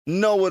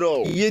Know it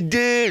all. You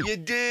did. You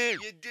did.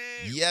 You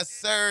did. Yes,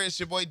 sir. It's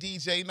your boy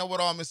DJ Know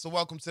It All, Mr.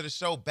 Welcome to the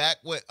show. Back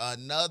with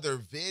another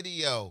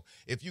video.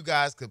 If you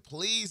guys could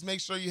please make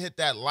sure you hit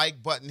that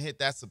like button, hit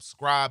that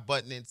subscribe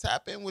button, and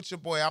tap in with your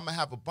boy. I'm going to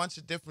have a bunch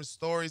of different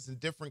stories and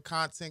different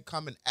content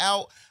coming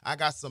out. I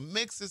got some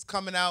mixes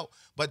coming out,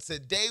 but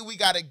today we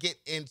got to get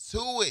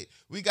into it.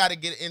 We got to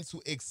get into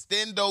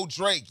Extendo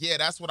Drake. Yeah,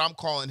 that's what I'm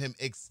calling him,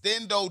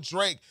 Extendo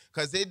Drake,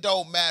 because it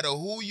don't matter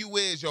who you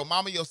is, your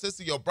mama, your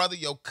sister, your brother,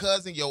 your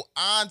cousin, your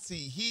auntie.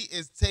 He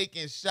is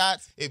taking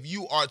shots if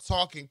you are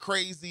talking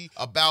crazy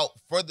about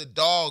For the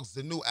Dogs,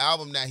 the new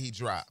album that he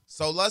dropped.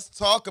 So let's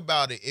talk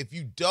about it. If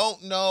you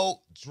don't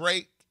know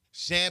Drake,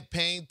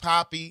 Champagne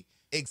Papi,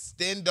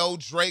 Extendo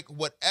Drake,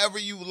 whatever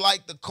you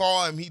like to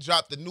call him, he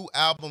dropped the new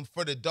album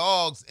For the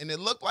Dogs, and it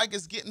looked like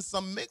it's getting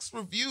some mixed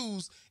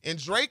reviews, and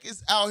Drake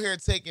is out here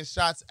taking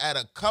shots at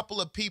a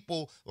couple of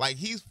people like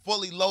he's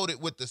fully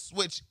loaded with the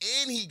switch,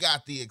 and he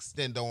got the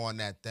extendo on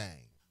that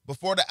thing.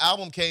 Before the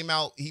album came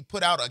out, he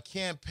put out a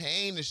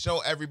campaign to show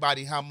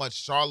everybody how much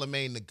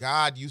Charlemagne the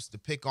God used to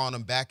pick on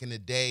him back in the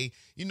day.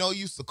 You know,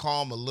 used to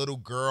call him a little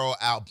girl,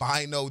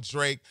 albino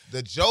Drake.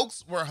 The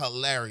jokes were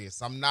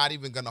hilarious. I'm not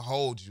even going to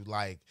hold you.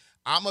 Like,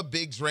 I'm a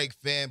big Drake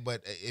fan,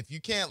 but if you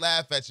can't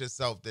laugh at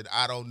yourself, then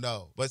I don't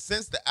know. But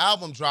since the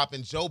album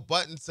dropping, Joe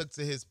Budden took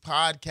to his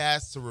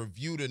podcast to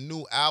review the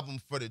new album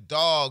For the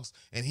Dogs,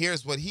 and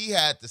here's what he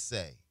had to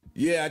say.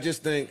 Yeah, I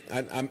just think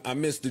I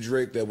miss the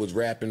Drake that was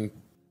rapping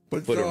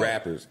for the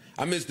rappers.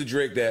 I miss the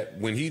Drake that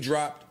when he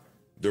dropped,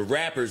 the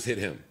rappers hit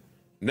him.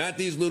 Not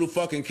these little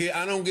fucking kids.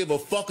 I don't give a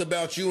fuck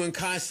about you and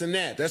Kai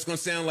Cenat. That's going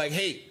to sound like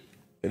hate.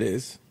 It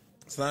is.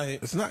 It's not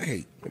hate. It's not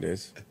hate. It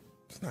is.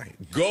 It's not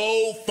hate.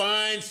 Go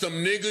find some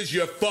niggas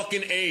your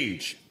fucking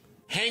age.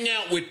 Hang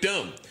out with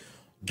them.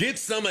 Get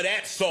some of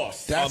that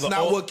sauce. That's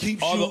not what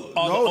keeps you.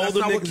 No, that's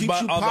not what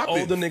keeps you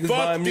popping. Older niggas Fuck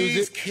buying these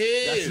music.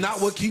 kids. That's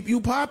not what keep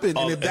you popping.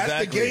 And if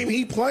that's the game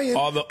he playing,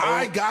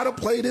 I gotta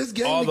play this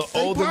game. All the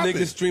older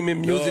niggas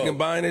streaming music Dog. and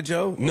buying it,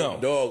 Joe? No.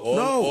 Dog,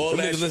 all Them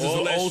that, niggas listen all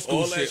to that, old school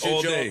all that shit shit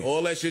all y'all, day.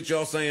 all that shit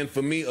y'all saying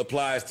for me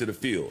applies to the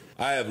field.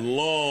 I have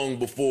long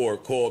before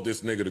called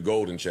this nigga the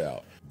golden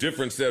child.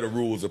 Different set of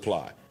rules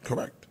apply.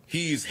 Correct.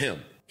 He's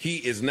him. He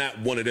is not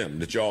one of them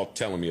that y'all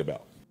telling me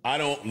about. I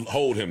don't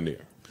hold him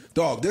there.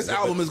 Dog, this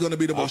album is going to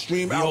be the most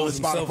streamed album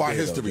in Spotify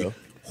history.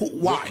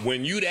 Why?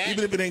 When you that,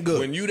 even if it ain't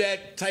good. When you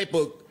that type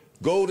of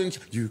golden,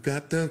 you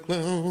got the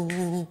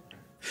glow.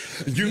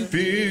 You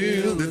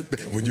feel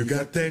it when you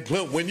got that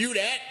glow. When you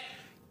that,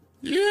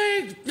 you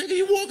ain't, nigga,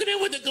 you walking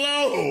in with the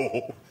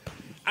glow.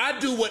 I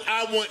do what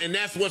I want, and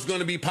that's what's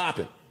going to be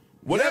popping.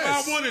 Whatever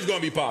I want is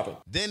going to be popping.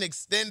 Then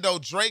Extendo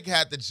Drake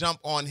had to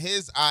jump on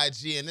his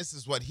IG, and this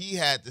is what he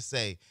had to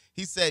say.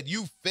 He said,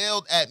 "You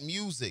failed at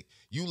music.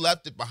 You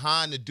left it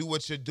behind to do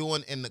what you're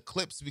doing in the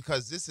clips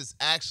because this is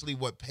actually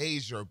what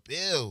pays your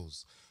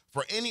bills."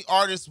 For any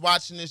artist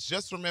watching this,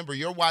 just remember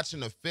you're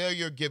watching a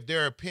failure give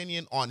their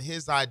opinion on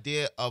his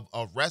idea of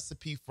a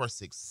recipe for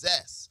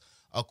success.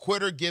 A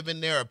quitter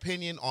giving their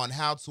opinion on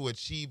how to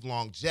achieve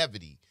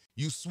longevity.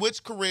 You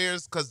switch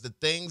careers because the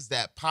things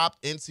that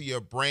popped into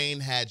your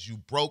brain had you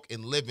broke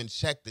and living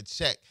check to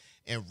check.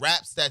 And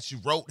raps that you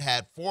wrote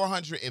had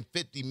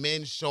 450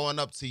 men showing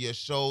up to your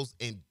shows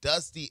in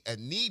dusty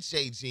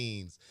Aniche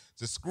jeans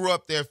to screw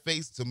up their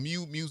face to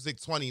Mute Music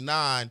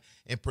 29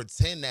 and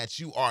pretend that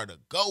you are the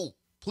GOAT.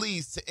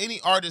 Please, to any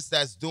artist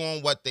that's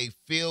doing what they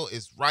feel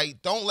is right,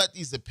 don't let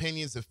these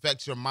opinions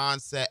affect your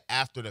mindset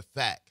after the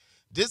fact.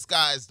 This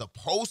guy is the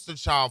poster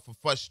child for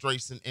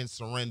frustration and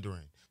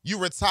surrendering. You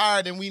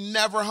retired and we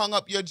never hung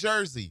up your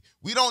jersey.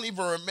 We don't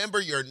even remember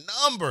your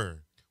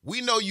number.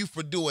 We know you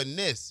for doing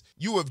this.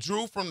 You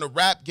withdrew from the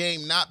rap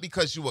game not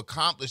because you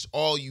accomplished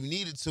all you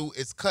needed to,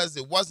 it's because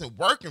it wasn't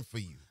working for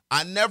you.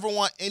 I never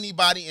want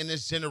anybody in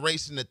this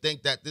generation to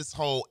think that this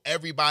whole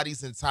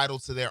everybody's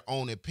entitled to their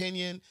own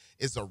opinion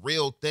is a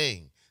real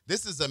thing.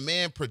 This is a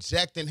man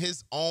projecting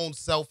his own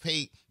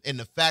self-hate and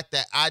the fact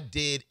that I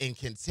did and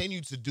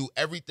continue to do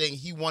everything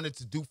he wanted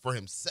to do for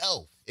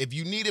himself. If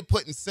you need it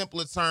put in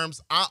simpler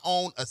terms, I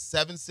own a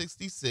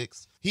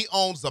 766. He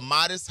owns a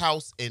modest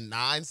house in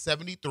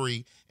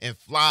 973 and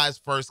flies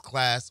first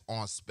class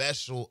on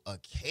special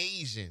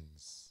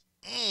occasions.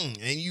 And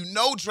you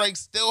know Drake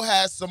still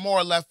has some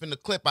more left in the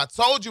clip. I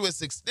told you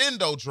it's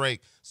Extendo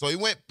Drake. So he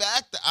went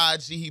back to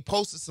IG. He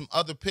posted some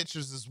other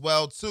pictures as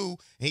well, too.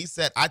 And he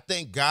said, "I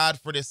thank God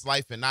for this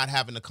life and not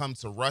having to come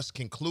to rush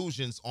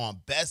conclusions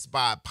on Best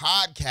Buy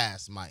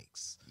podcast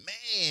mics."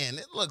 Man,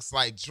 it looks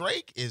like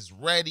Drake is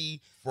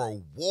ready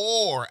for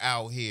war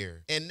out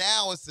here. And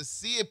now it's a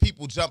sea of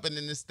people jumping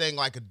in this thing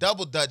like a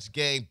double dutch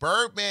game.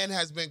 Birdman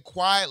has been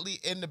quietly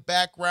in the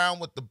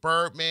background with the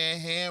Birdman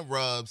hand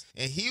rubs.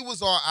 And he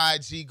was on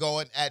IG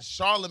going at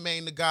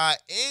Charlemagne the God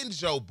and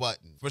Joe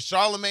Budden. For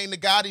Charlemagne the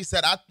God, he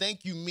said, "I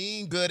think you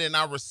mean good and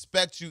I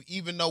respect you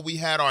even though we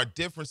had our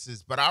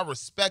differences. But I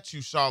respect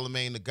you,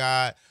 Charlemagne the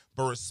God.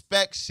 But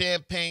respect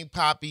Champagne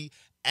Papi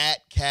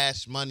at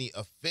Cash Money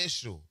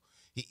Official."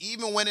 He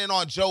even went in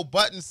on Joe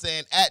Budden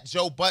saying, at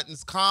Joe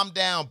Budden's, calm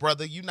down,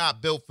 brother. You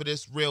not built for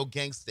this real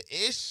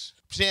gangsta-ish.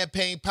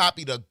 Champagne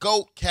Poppy the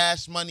GOAT,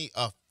 Cash Money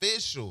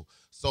official.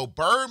 So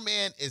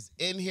Birdman is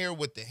in here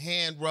with the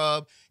hand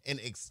rub, and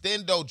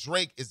Extendo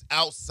Drake is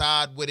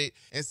outside with it.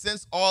 And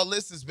since all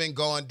this has been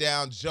going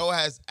down, Joe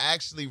has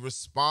actually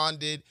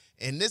responded,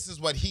 and this is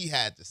what he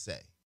had to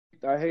say.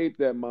 I hate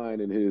that mine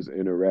and his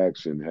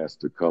interaction has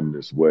to come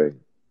this way.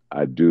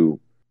 I do.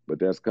 But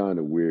that's kind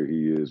of where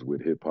he is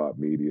with hip-hop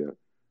media.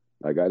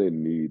 Like, I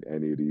didn't need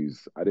any of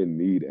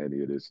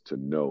this to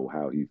know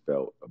how he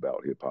felt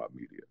about hip-hop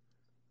media.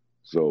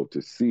 So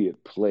to see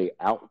it play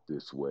out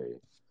this way,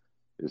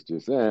 it's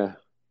just, who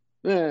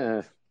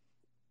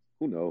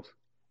knows?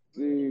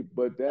 See,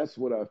 but that's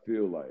what I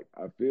feel like.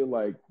 I feel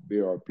like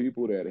there are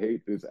people that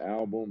hate this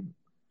album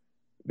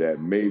that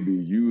may be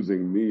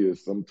using me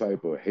as some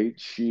type of hate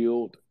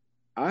shield.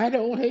 I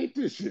don't hate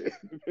this shit.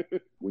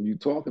 When you're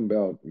talking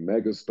about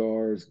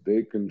megastars,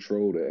 they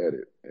control the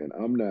edit. And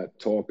I'm not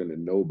talking to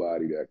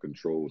nobody that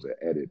controls the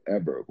edit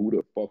ever. Who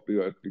the fuck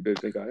do they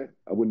think I am?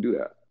 I wouldn't do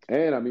that.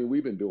 And I mean,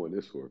 we've been doing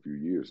this for a few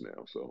years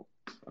now. So,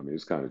 I mean,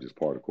 it's kind of just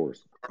part of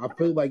course. I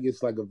feel like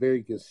it's like a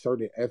very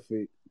concerted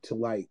effort to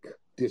like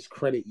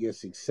discredit your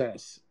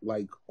success,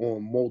 like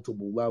on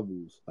multiple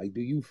levels. Like,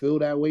 do you feel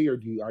that way, or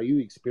are you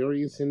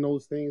experiencing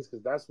those things?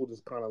 Because that's what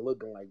it's kind of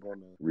looking like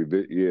on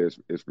the.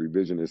 It's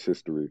revisionist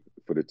history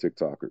for the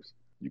TikTokers.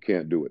 You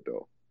can't do it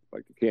though.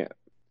 Like, you can't.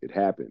 It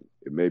happened.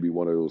 It may be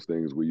one of those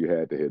things where you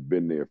had to have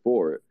been there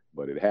for it,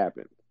 but it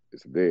happened.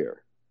 It's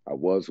there. I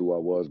was who I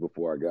was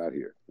before I got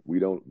here.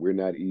 We're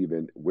not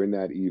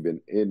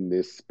even in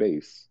this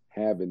space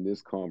having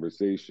this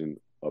conversation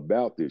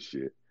about this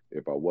shit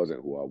if I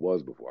wasn't who I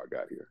was before I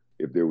got here.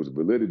 If there was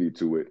validity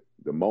to it,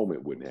 the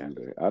moment wouldn't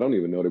happen. I don't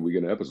even know that we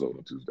get an episode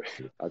on Tuesday.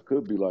 I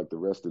could be like the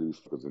rest of these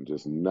fuckers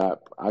and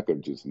I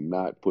could just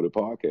not put a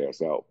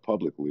podcast out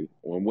publicly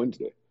on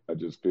Wednesday. I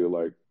just feel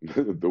like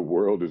the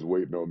world is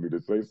waiting on me to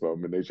say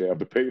something and they should have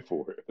to pay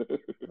for it.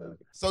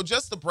 So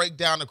just to break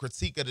down the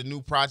critique of the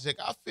new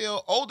project, I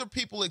feel older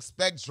people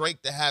expect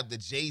Drake to have the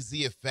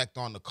Jay-Z effect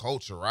on the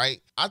culture, right?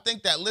 I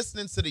think that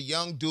listening to the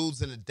young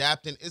dudes and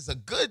adapting is a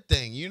good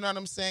thing. You know what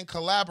I'm saying?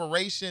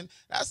 Collaboration,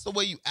 that's the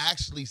way you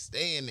actually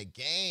stay in the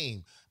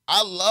game.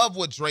 I love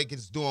what Drake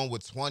is doing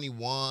with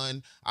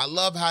 21. I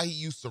love how he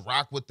used to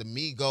rock with the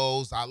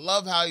Migos. I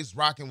love how he's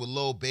rocking with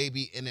Lil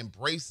Baby and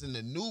embracing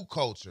the new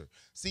culture.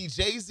 See,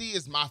 Jay-Z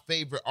is my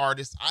favorite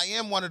artist. I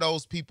am one of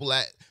those people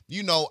that,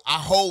 I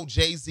hold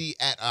Jay-Z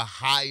at a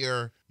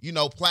higher,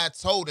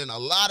 plateau than a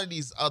lot of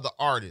these other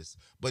artists.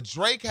 But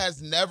Drake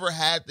has never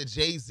had the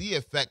Jay-Z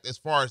effect as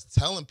far as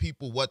telling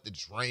people what to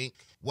drink,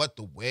 what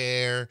to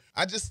wear.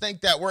 I just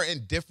think that we're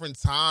in different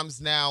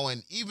times now.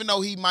 And even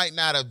though he might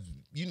not have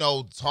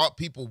taught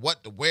people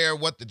what to wear,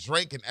 what to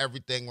drink, and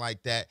everything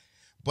like that.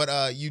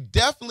 But you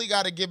definitely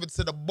got to give it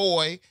to the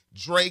boy,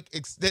 Drake,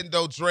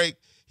 Extendo Drake.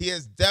 He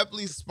has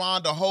definitely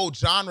spawned a whole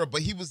genre,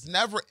 but he was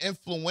never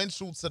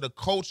influential to the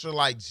culture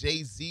like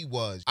Jay-Z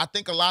was. I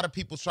think a lot of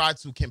people try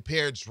to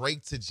compare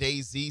Drake to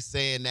Jay-Z,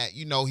 saying that,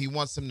 he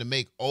wants him to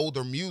make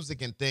older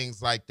music and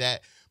things like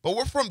that. But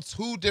we're from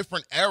two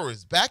different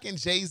eras. Back in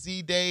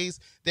Jay-Z days,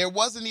 there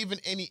wasn't even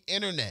any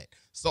internet.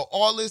 So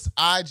all this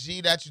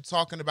IG that you're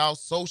talking about,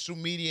 social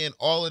media and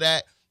all of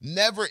that,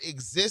 never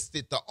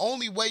existed. The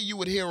only way you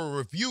would hear a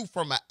review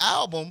from an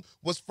album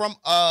was from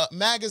a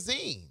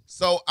magazine.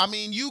 So, I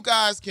mean, you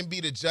guys can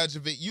be the judge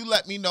of it. You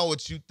let me know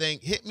what you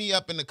think. Hit me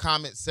up in the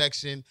comment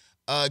section.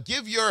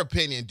 Give your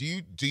opinion.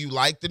 Do you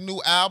like the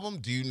new album?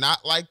 Do you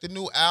not like the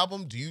new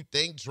album? Do you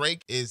think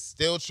Drake is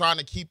still trying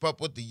to keep up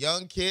with the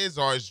young kids,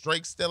 or is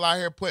Drake still out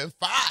here putting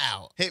fire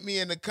out? Hit me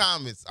in the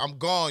comments. I'm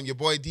gone. Your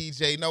boy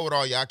DJ Know It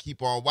All. Y'all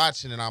keep on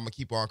watching, and I'm going to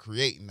keep on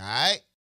creating, all right?